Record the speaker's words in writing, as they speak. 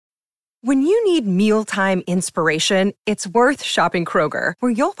When you need mealtime inspiration, it's worth shopping Kroger,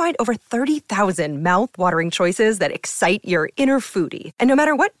 where you'll find over 30,000 mouth-watering choices that excite your inner foodie. And no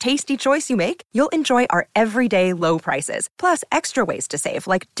matter what tasty choice you make, you'll enjoy our everyday low prices, plus extra ways to save,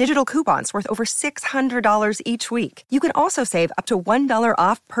 like digital coupons worth over $600 each week. You can also save up to $1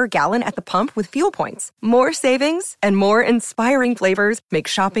 off per gallon at the pump with fuel points. More savings and more inspiring flavors make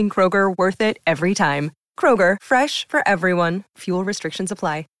shopping Kroger worth it every time. Kroger, fresh for everyone. Fuel restrictions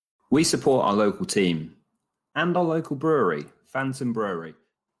apply. We support our local team and our local brewery, Phantom Brewery,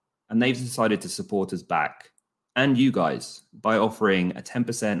 and they've decided to support us back and you guys by offering a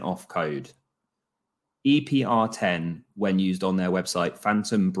 10% off code. EPR10 when used on their website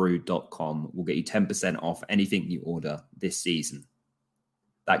phantombrew.com will get you 10% off anything you order this season.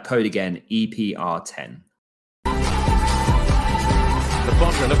 That code again, EPR10.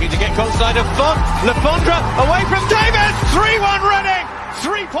 Lafondra looking to get close side of Font. Lafondra away from David. 3-1 Reading.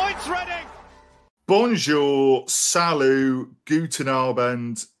 3 points Reading. Bonjour, salut, guten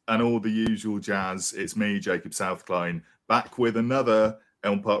Abend, and all the usual jazz. It's me, Jacob Southkline, back with another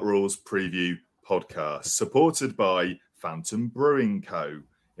Elm Park Roars preview podcast, supported by Phantom Brewing Co.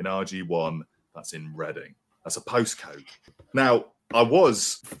 in RG1. That's in Reading. That's a postcode. Now, I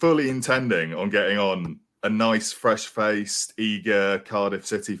was fully intending on getting on a nice, fresh-faced, eager Cardiff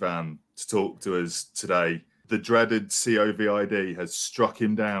City fan to talk to us today. The dreaded COVID has struck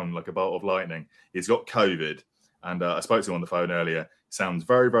him down like a bolt of lightning. He's got COVID, and I spoke to him on the phone earlier. Sounds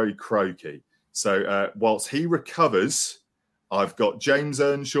very, very croaky. So whilst he recovers, I've got James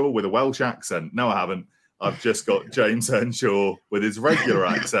Earnshaw with a Welsh accent. No, I haven't. I've just got James Earnshaw with his regular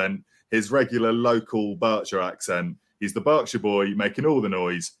accent, his regular local Berkshire accent. He's the Berkshire boy making all the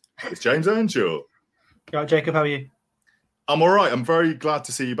noise. It's James Earnshaw. All right, Jacob, how are you? I'm all right. I'm very glad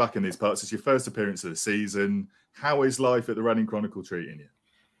to see you back in these parts. It's your first appearance of the season. How is life at the Reading Chronicle treating you?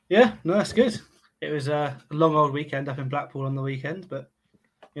 Yeah, no, it's good. It was a long old weekend up in Blackpool on the weekend, but,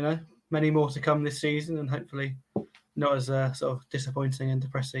 you know, many more to come this season and hopefully not as sort of disappointing and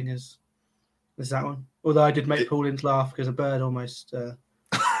depressing as that one. Although I did make Paul Ince laugh because a bird almost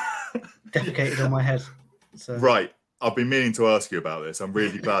defecated on my head. So. Right. I've been meaning to ask you about this. I'm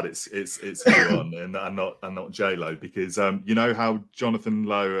really glad it's you on and not J-Lo, because you know how Jonathan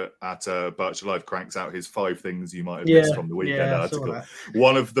Lowe at Berkshire Live cranks out his 5 things you might have missed from the weekend article.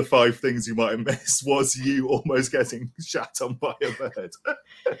 One of the 5 things you might have missed was you almost getting shat on by a bird.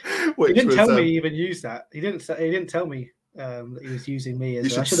 He didn't tell me he even used that. He didn't tell me that he was using me. I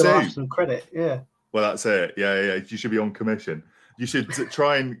should have asked some credit. Yeah. Well, that's it. Yeah. You should be on commission. You should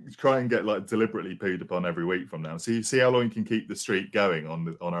try and get like deliberately pooed upon every week from now. So you see how long you can keep the streak going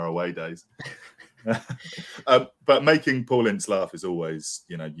on our away days. But making Paul Ince laugh is always,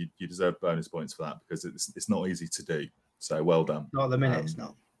 you deserve bonus points for that, because it's not easy to do. So well done. Not at the minute, it's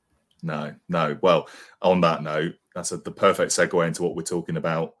not. No. Well, on that note, that's the perfect segue into what we're talking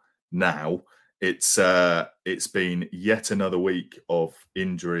about now. It's been yet another week of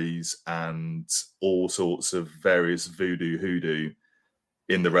injuries and all sorts of various hoodoo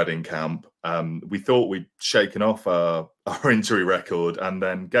in the Reading camp. We thought we'd shaken off our injury record, and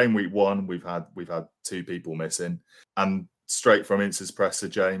then game week 1 we've had 2 people missing, and straight from Ince's presser,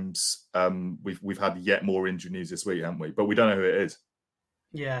 James, we've had yet more injury news this week, haven't we? But we don't know who it is.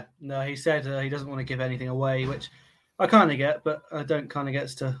 Yeah, no, he said he doesn't want to give anything away, which I kind of get, but I don't kind of get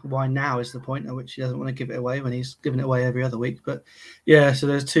as to why now is the point at which he doesn't want to give it away when he's giving it away every other week. But yeah, so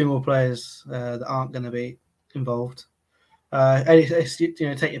there's 2 more players that aren't going to be involved. It's, take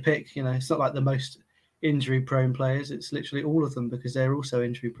your pick. It's not like the most injury-prone players. It's literally all of them because they're also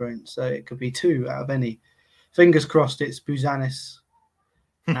injury-prone. So it could be 2 out of any. Fingers crossed it's Bouzanis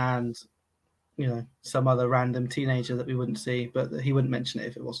and, some other random teenager that we wouldn't see, but he wouldn't mention it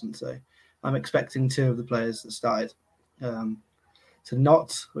if it wasn't. So I'm expecting 2 of the players that started to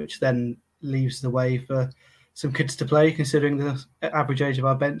not, which then leaves the way for some kids to play, considering the average age of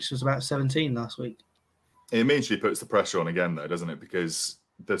our bench was about 17 last week. It immediately puts the pressure on again, though, doesn't it? Because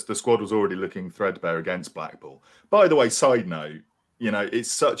the squad was already looking threadbare against Blackpool. By the way, side note,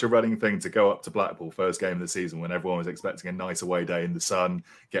 it's such a Reading thing to go up to Blackpool first game of the season when everyone was expecting a nice away day in the sun,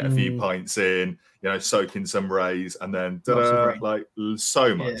 get a few pints in, soak in some rays, and then so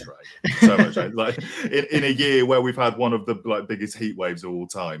much rain. Like in a year where we've had one of the biggest heat waves of all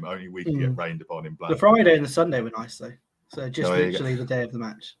time, only we can get rained upon in Blackpool. The Friday and the Sunday were nice though, so just literally the day of the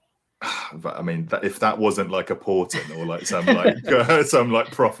match. I mean, if that wasn't like a portent or like some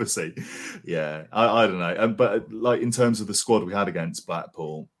prophecy, yeah, I don't know. But like in terms of the squad we had against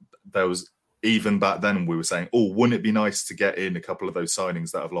Blackpool, there was, even back then we were saying, wouldn't it be nice to get in a couple of those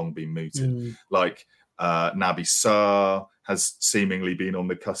signings that have long been mooted, like Naby Sarr has seemingly been on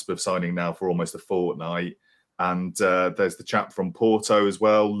the cusp of signing now for almost a fortnight. And there's the chap from Porto as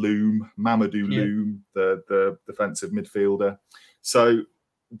well, Mamadou Loum, the defensive midfielder. So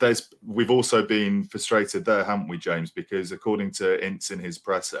we've also been frustrated there, haven't we, James? Because according to Ince in his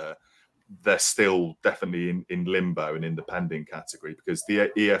presser, they're still definitely in limbo and in the pending category because the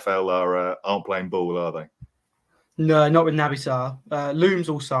EFL aren't playing ball, are they? No, not with Naby Sarr. Loom's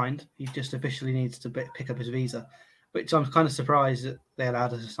all signed. He just officially needs to pick up his visa, which I'm kind of surprised that they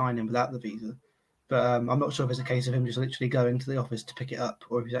allowed us to sign him without the visa. But I'm not sure if it's a case of him just literally going to the office to pick it up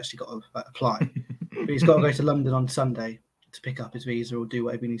or if he's actually got to apply. But he's got to go to London on Sunday to pick up his visa or do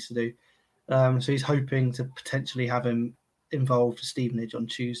whatever he needs to do. So he's hoping to potentially have him involved for Stevenage on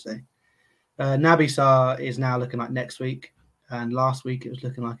Tuesday. Naby Sarr is now looking like next week. And last week it was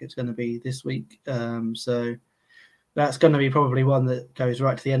looking like it's going to be this week. So that's going to be probably one that goes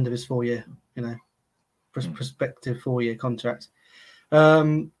right to the end of his 4-year, prospective 4-year contract.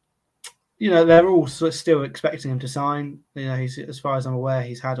 They're all still expecting him to sign. He's, as far as I'm aware,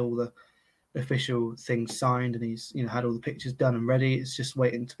 he's had all the official things signed and he's, had all the pictures done and ready. It's just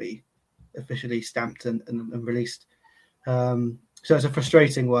waiting to be officially stamped and released. So it's a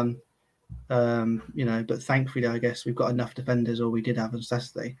frustrating one, but thankfully, I guess we've got enough defenders, or we did have on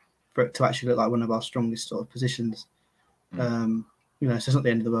Saturday, for it to actually look like one of our strongest sort of positions. So it's not the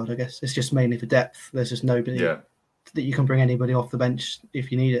end of the world, I guess. It's just mainly for depth. There's just nobody that you can bring anybody off the bench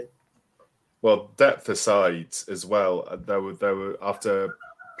if you need it. Well, depth aside as well, there were after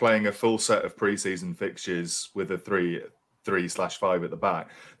playing a full set of pre-season fixtures with a 3/5 at the back,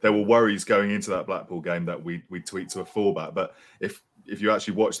 there were worries going into that Blackpool game that we tweaked to a 4-back. But if you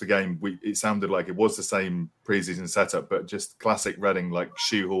actually watch the game, it sounded like it was the same pre-season setup, but just classic Reading, like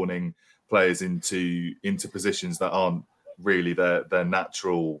shoehorning players into positions that aren't really their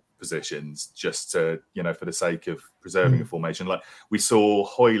natural positions, just to for the sake of preserving a formation. Like we saw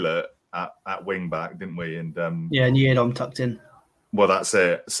Hoylett at wing back, didn't we? And and Yiadom tucked in. Well, that's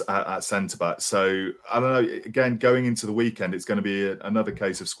it at centre back. So I don't know. Again, going into the weekend, it's going to be another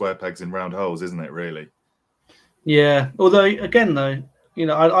case of square pegs in round holes, isn't it? Really? Yeah. Although again, though,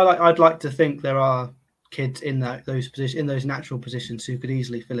 I'd like to think there are kids in those natural positions who could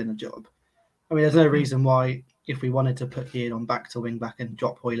easily fill in a job. I mean, there's no reason why, if we wanted to put Yiadom back to wing back and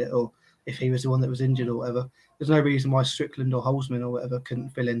drop Hoylett, or if he was the one that was injured or whatever, there's no reason why Strickland or Holzman or whatever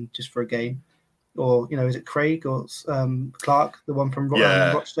couldn't fill in just for a game. Or, is it Craig or Clark, the one from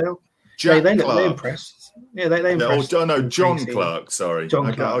Rochdale? They impressed. Yeah, they impressed. John Clark, sorry.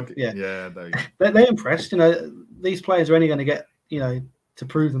 John Clark, there you go. They impressed. These players are only going to get, to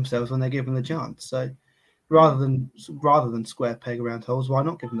prove themselves when they're given the chance. So rather than square peg around holes, why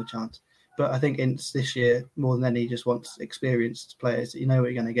not give them a chance? But I think Ince this year, more than any, just wants experienced players that you know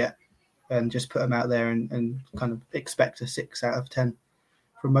what you're going to get, and just put them out there and kind of expect a 6 out of 10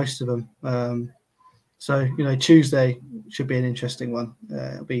 from most of them. So, Tuesday should be an interesting one.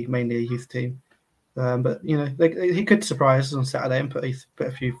 It'll be mainly a youth team. But, he could surprise us on Saturday and put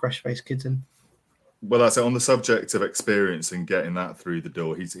a few fresh-faced kids in. Well, that's it. On the subject of experience and getting that through the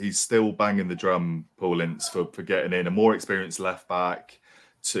door, he's still banging the drum, Paul Ince, for getting in a more experienced left-back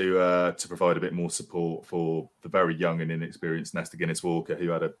to provide a bit more support for the very young and inexperienced Nesta Guinness-Walker, who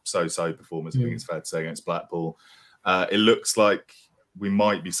had a so-so performance, I think it's fair to say, against Blackpool. It looks like we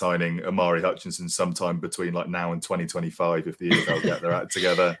might be signing Amari Hutchinson sometime between now and 2025 if the EFL get their act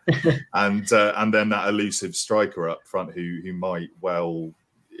together, and then that elusive striker up front who might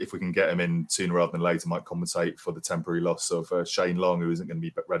if we can get him in sooner rather than later, might compensate for the temporary loss of Shane Long, who isn't going to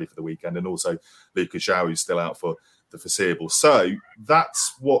be ready for the weekend, and also Lucas Zhao, who's still out for the foreseeable. So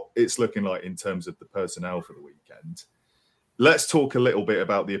that's what it's looking like in terms of the personnel for the weekend. Let's talk a little bit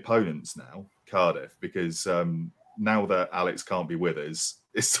about the opponents now, Cardiff, because now that Alex can't be with us,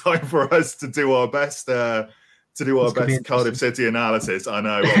 it's time for us to do our best Cardiff City analysis. I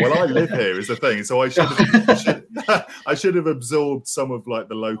know. Well, I live here is the thing, so I should have absorbed some of the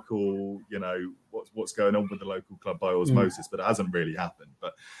local, what's going on with the local club by osmosis, but it hasn't really happened.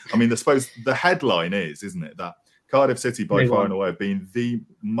 But I mean, I suppose the headline isn't it, that Cardiff City by far and away have been the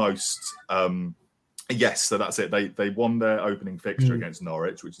most. Yes, so that's it. They won their opening fixture against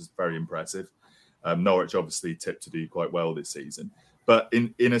Norwich, which is very impressive. Norwich obviously tipped to do quite well this season. But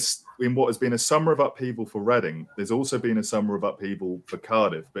in what has been a summer of upheaval for Reading, there's also been a summer of upheaval for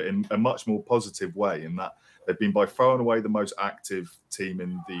Cardiff, but in a much more positive way, in that they've been by far and away the most active team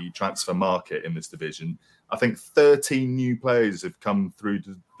in the transfer market in this division. I think 13 new players have come through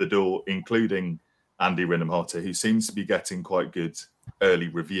the door, including Andy Rinham-Hotter, who seems to be getting quite good early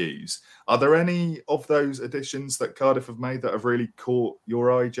reviews. Are there any of those additions that Cardiff have made that have really caught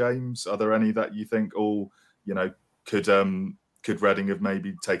your eye, James? Are there any that you think, could Reading have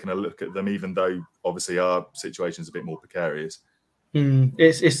maybe taken a look at them, even though obviously our situation's a bit more precarious?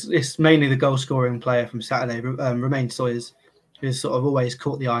 It's mainly the goal scoring player from Saturday, Romain Sawyers, who's sort of always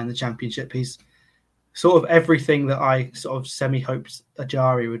caught the eye in the Championship. He's sort of everything that I sort of semi-hoped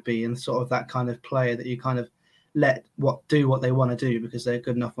Ajari would be, and sort of that kind of player that you kind of let do what they want to do because they're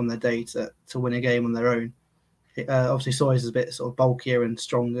good enough on their day to win a game on their own. Obviously, Sawyers is a bit sort of bulkier and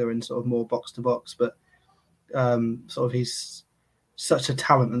stronger and sort of more box to box, but sort of he's such a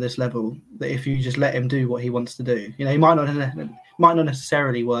talent at this level that if you just let him do what he wants to do, he might not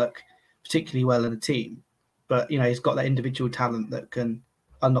necessarily work particularly well in a team, but he's got that individual talent that can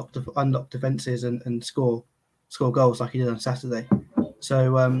unlock defenses and score goals like he did on Saturday.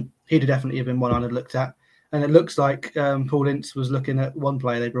 So he'd definitely have been one I'd have looked at. And it looks like Paul Ince was looking at one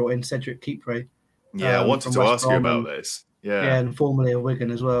player they brought in, Cedric Kipre. Yeah, I wanted to ask you about this. Yeah, and formerly of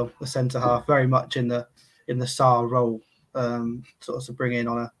Wigan as well, the centre half, very much in the Sarr role, sort of to bring in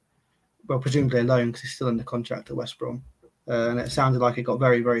on presumably a loan because he's still under contract at West Brom. And it sounded like it got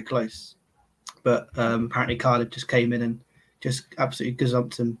very, very close. But apparently Cardiff just came in and just absolutely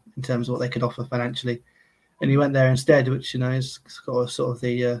gazumped him in terms of what they could offer financially. And he went there instead, which, is sort of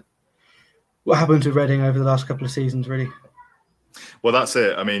the what happened to Reading over the last couple of seasons, really. Well, that's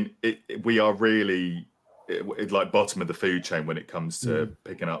it. I mean, we are really like bottom of the food chain when it comes to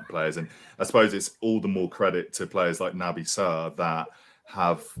picking up players. And I suppose it's all the more credit to players like Naby Sarr that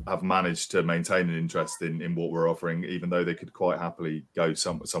have managed to maintain an interest in what we're offering, even though they could quite happily go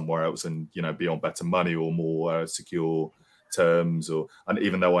somewhere else and, be on better money or more secure terms. And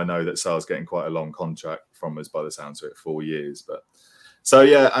even though I know that Sarr's getting quite a long contract from us by the sounds of it, 4 years. But so,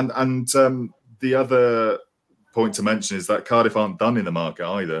 yeah, and the other point to mention is that Cardiff aren't done in the market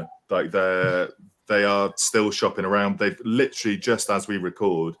either. Like they are still shopping around. They've literally, just as we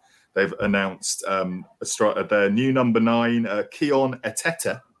record, they've announced their new number 9, Keon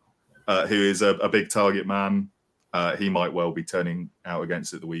Etete, who is a big target man. He might well be turning out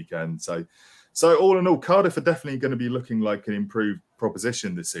against it the weekend. So all in all, Cardiff are definitely going to be looking like an improved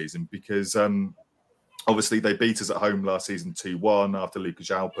proposition this season because obviously they beat us at home last season 2-1 after Lucas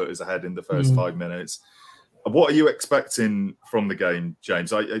João put us ahead in the first 5 minutes. What are you expecting from the game,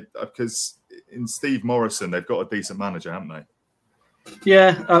 James? Because in Steve Morison, they've got a decent manager, haven't they?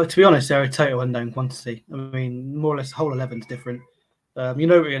 Yeah, to be honest, they're a total unknown quantity. I mean, more or less the whole 11's different. You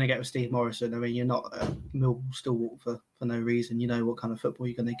know what you're going to get with Steve Morison. I mean, you're not Millwall stalwart for no reason. You know what kind of football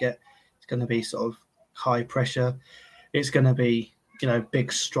you're going to get. It's going to be sort of high pressure. It's going to be,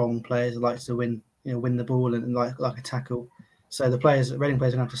 big, strong players that like to win the ball and like a tackle. So the Reading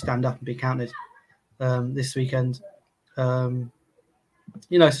players are going to have to stand up and be counted this weekend.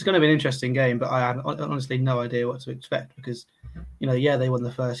 It's going to be an interesting game, but I have honestly no idea what to expect because, they won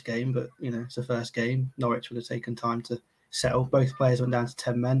the first game, but, it's the first game. Norwich would have taken time to settle. Both players went down to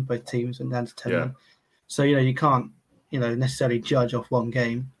 10 men. Both teams went down to 10 men. So, you can't, necessarily judge off one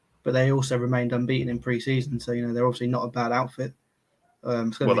game, but they also remained unbeaten in pre-season. So, they're obviously not a bad outfit.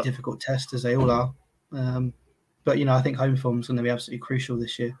 It's going to be a difficult test, as they all are. But, I think home form is going to be absolutely crucial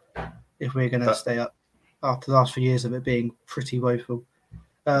this year if we're going to stay up after the last few years of it being pretty woeful.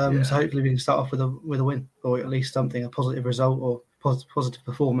 So hopefully we can start off with a win, or at least something, a positive result or positive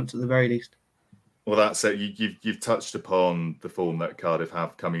performance at the very least. Well, that's it. You've touched upon the form that Cardiff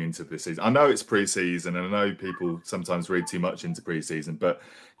have coming into this season. I know it's pre-season, and I know people sometimes read too much into pre-season, but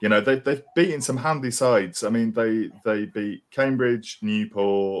they've beaten some handy sides. I mean, they beat Cambridge,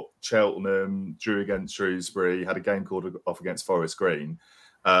 Newport, Cheltenham, drew against Shrewsbury, had a game called off against Forest Green,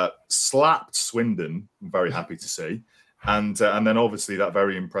 slapped Swindon. I'm very happy to see. And then obviously that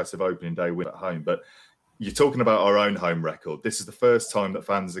very impressive opening day win at home. But you're talking about our own home record. This is the first time that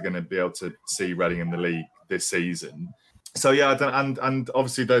fans are going to be able to see Reading in the league this season. So yeah, and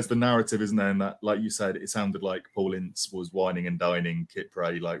obviously there's the narrative, isn't there? And that, like you said, it sounded like Paul Ince was whining and dining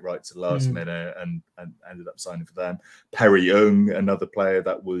Kipre like right to the last minute and ended up signing for them. Perry Young, another player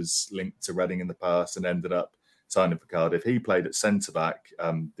that was linked to Reading in the past and ended up signing for Cardiff. He played at centre back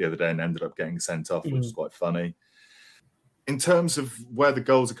the other day and ended up getting sent off, which is quite funny. In terms of where the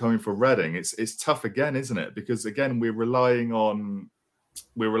goals are coming for Reading, it's tough again, isn't it? Because again, we're relying on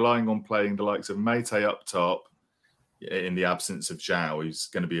playing the likes of Mate up top in the absence of João, who's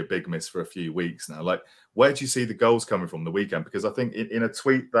going to be a big miss for a few weeks now. Like, where do you see the goals coming from the weekend? Because I think in a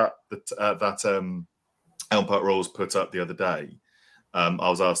tweet that Elm Park Royals put up the other day, I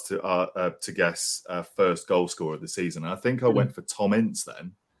was asked to guess first goal scorer of the season. And I think I went for Tom Ince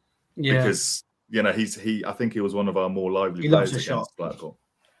then, I think he was one of our more lively He players loves a against shot. Blackpool.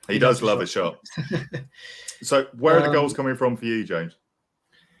 He does love a shot. So where are the goals coming from for you, James?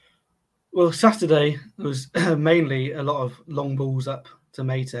 Well, Saturday was mainly a lot of long balls up to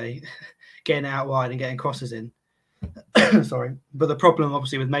Meite, getting out wide and getting crosses in. Sorry. But the problem,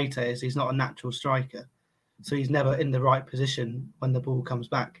 obviously, with Meite is he's not a natural striker. So he's never in the right position when the ball comes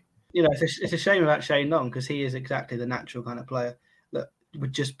back. It's a shame about Shane Long because he is exactly the natural kind of player that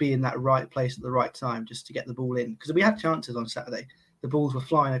would just be in that right place at the right time just to get the ball in. Because we had chances on Saturday. The balls were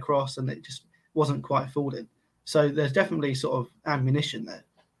flying across and it just wasn't quite falling. So there's definitely sort of ammunition there.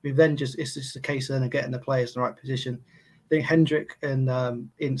 It's just a case of getting the players in the right position. I think Hendrick and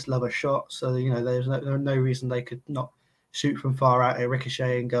Ince love a shot, so there's no reason they could not shoot from far out, a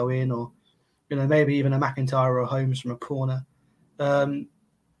ricochet and go in, or maybe even a McIntyre or a Holmes from a corner.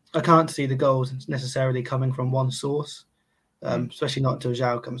 I can't see the goals necessarily coming from one source, especially not until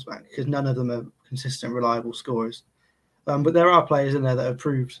João comes back, because none of them are consistent, reliable scorers. But there are players in there that have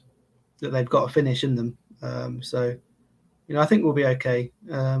proved that they've got a finish in them. So I think we'll be okay.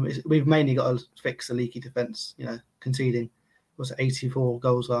 We've mainly got to fix the leaky defence. Conceding 84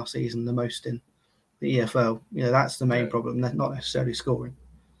 goals last season, the most in the EFL. That's the main problem. Not necessarily scoring.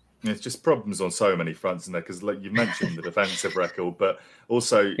 It's just problems on so many fronts in there because, like you mentioned, the defensive record, but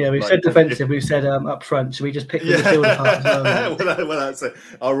also we've said defensive. We've said up front. Should we just pick the midfield apart as well? well, that's it.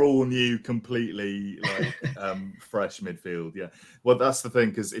 Our all new, completely fresh midfield. Yeah. Well, that's the thing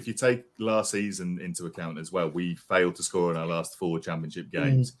because if you take last season into account as well, we failed to score in our last 4 Championship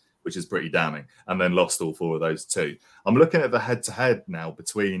games, which is pretty damning, and then lost all 4 of those too. I'm looking at the head-to-head now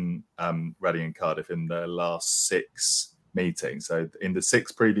between Reading and Cardiff in their last 6 meetings. So in the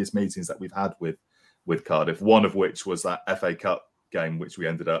 6 previous meetings that we've had with Cardiff, one of which was that FA Cup game, which we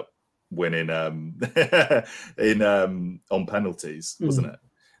ended up winning on penalties, wasn't it?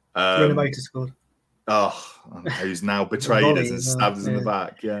 Renovator scored. Who's now betrayed us and stabbed us in the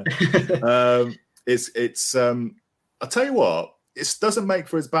back. Yeah. I'll tell you what, it doesn't make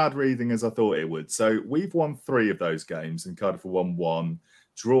for as bad reading as I thought it would. So we've won 3 of those games, and Cardiff have won 1,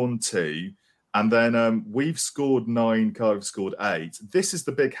 drawn 2. And then we've scored 9, Cardiff scored 8. This is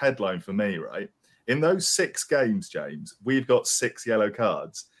the big headline for me, right? In those 6 games, James, we've got 6 yellow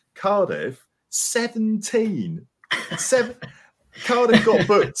cards. Cardiff, 17. Cardiff got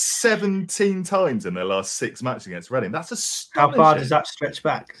booked 17 times in their last 6 matches against Reading. That's astonishing. How far does that stretch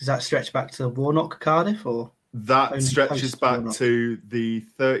back? Does that stretch back to Warnock, Cardiff, or? That stretches back to the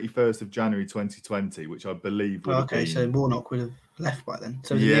 31st of January 2020, which I believe would have been... so Warnock would have left by then.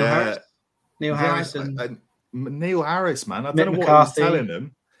 So Neil Harris and Neil Harris, man. I don't know what he was telling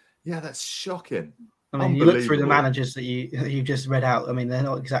them. Yeah, that's shocking. I mean, you look through the managers that you've just read out. I mean, they're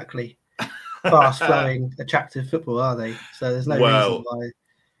not exactly fast-flowing, attractive football, are they? So there's no reason why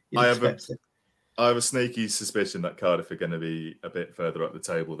you'd expect it. I have a sneaky suspicion that Cardiff are going to be a bit further up the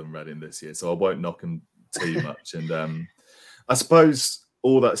table than Reading this year, so I won't knock them too much. And I suppose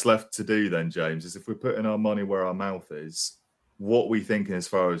all that's left to do then, James, is if we're putting our money where our mouth is, what we thinking as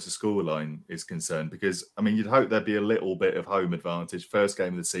far as the scoreline is concerned, because I mean, you'd hope there'd be a little bit of home advantage. First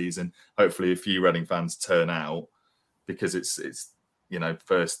game of the season, hopefully a few Reading fans turn out because it's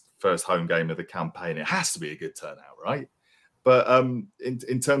first home game of the campaign. It has to be a good turnout, right? But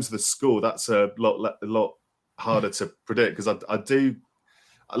in terms of the score, that's a lot harder to predict because I do.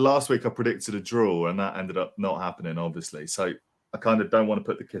 Last week I predicted a draw and that ended up not happening, obviously. So I kind of don't want to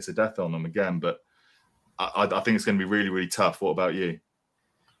put the kiss of death on them again, but I think it's going to be really, really tough. What about you?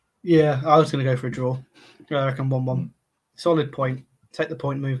 Yeah, I was going to go for a draw. I reckon 1-1. Solid point. Take the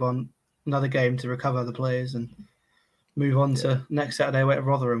point, move on. Another game to recover the players and move on to next Saturday away at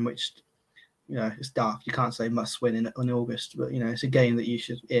Rotherham, which, it's daft. You can't say must win in August, but, it's a game that you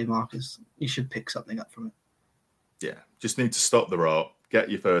should earmark as you should pick something up from it. Yeah, just need to stop the rot,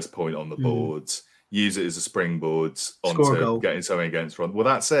 get your first point on the boards, use it as a springboard onto getting something against Rotherham. Well,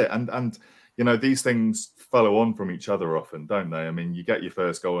 that's it. And these things follow on from each other often, don't they? I mean, you get your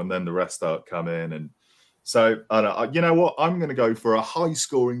first goal and then the rest start coming. And so, I don't know. You know what? I'm going to go for a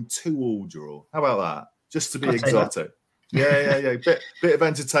high-scoring 2-2 draw. How about that? Just to be exotic. Yeah. Bit of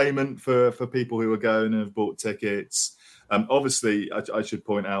entertainment for people who are going and have bought tickets. Obviously, I should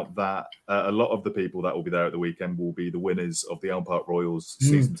point out that a lot of the people that will be there at the weekend will be the winners of the Elm Park Royals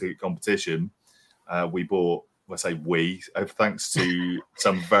season ticket competition. We bought... thanks to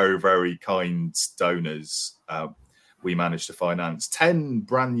some very, very kind donors, we managed to finance 10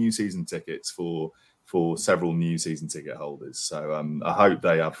 brand new season tickets for several new season ticket holders. So I hope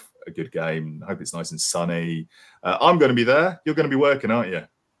they have a good game. I hope it's nice and sunny. I'm going to be there. You're going to be working, aren't you?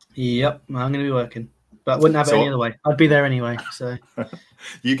 Yep, I'm going to be working. But I wouldn't have it any other way. I'd be there anyway. So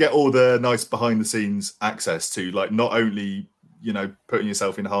you get all the nice behind the scenes access to, like, not only, you know, putting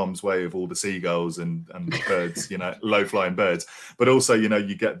yourself in harm's way of all the seagulls and birds, you know, low flying birds, but also, you know,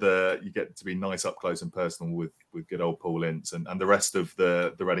 you get to be nice up close and personal with good old Paul Ince and the rest of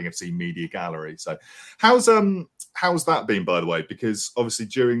the Reading FC media gallery. So how's that been, by the way? Because obviously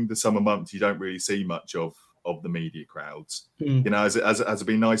during the summer months you don't really see much of the media crowds. You know, has it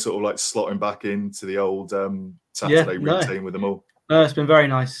been nice sort of like slotting back into the old Saturday routine with them all? No, it's been very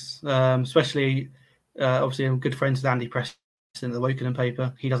nice, especially obviously I'm good friends with Andy Preston at the Wokingham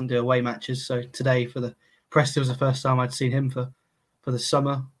paper. He doesn't do away matches, so today for the Preston was the first time I'd seen him for the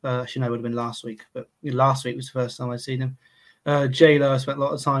summer. Actually, no, it would have been last week, but last week was the first time I'd seen him. J-Lo I spent a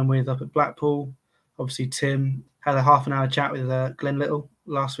lot of time with up at Blackpool. Obviously, Tim had a half an hour chat with Glenn Little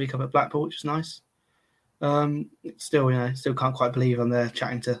last week up at Blackpool, which was nice. Still can't quite believe I'm there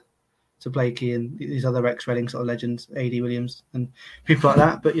chatting to Blakey and these other ex-Reading sort of legends, A.D. Williams and people like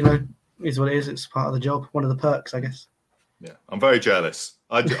that. But, you know, it is what it is. It's part of the job. One of the perks, I guess. Yeah, I'm very jealous.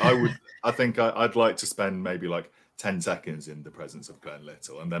 I think I'd like to spend maybe like 10 seconds in the presence of Glenn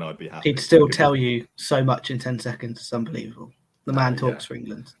Little, and then I'd be happy. He'd still tell you so much in 10 seconds. It's unbelievable. The man talks for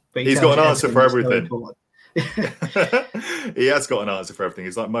England. But he's got an answer for everything. He has got an answer for everything.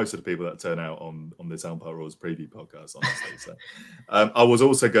 He's like most of the people that turn out on this Elm Park Royals preview podcast, honestly. So, I was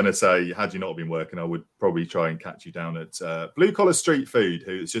also going to say, had you not been working, I would probably try and catch you down at Blue Collar Street Food,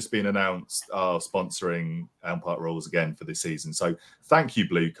 who's just been announced are sponsoring Elm Park Royals again for this season. So thank you,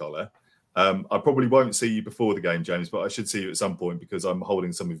 Blue Collar. I probably won't see you before the game, James, but I should see you at some point because I'm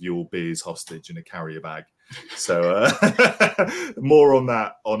holding some of your beers hostage in a carrier bag. So more on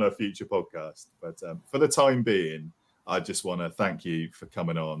that on a future podcast. But for the time being, I just want to thank you for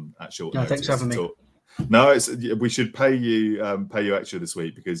coming on at short notice. Thanks for having me. No, we should pay you extra this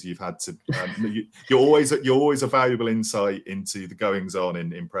week because you've had to. You're always a valuable insight into the goings on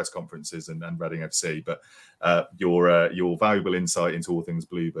in press conferences and Reading FC. But your valuable insight into all things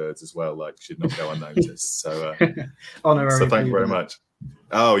Bluebirds as well, like, should not go unnoticed. So, honorary. So thank you very much.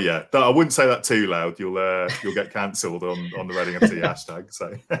 Oh yeah, I wouldn't say that too loud. You'll get cancelled on the Reading FC hashtag.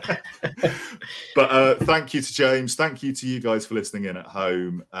 So, but thank you to James. Thank you to you guys for listening in at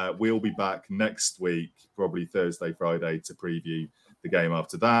home. We'll be back next week, probably Thursday, Friday, to preview the game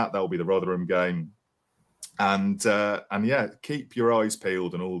after that. That will be the Rotherham game. And yeah, keep your eyes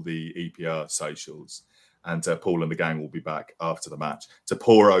peeled on all the EPR socials. And Paul and the gang will be back after the match to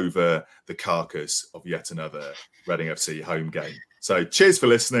pour over the carcass of yet another Reading FC home game. So cheers for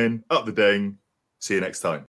listening. Up the ding. See you next time.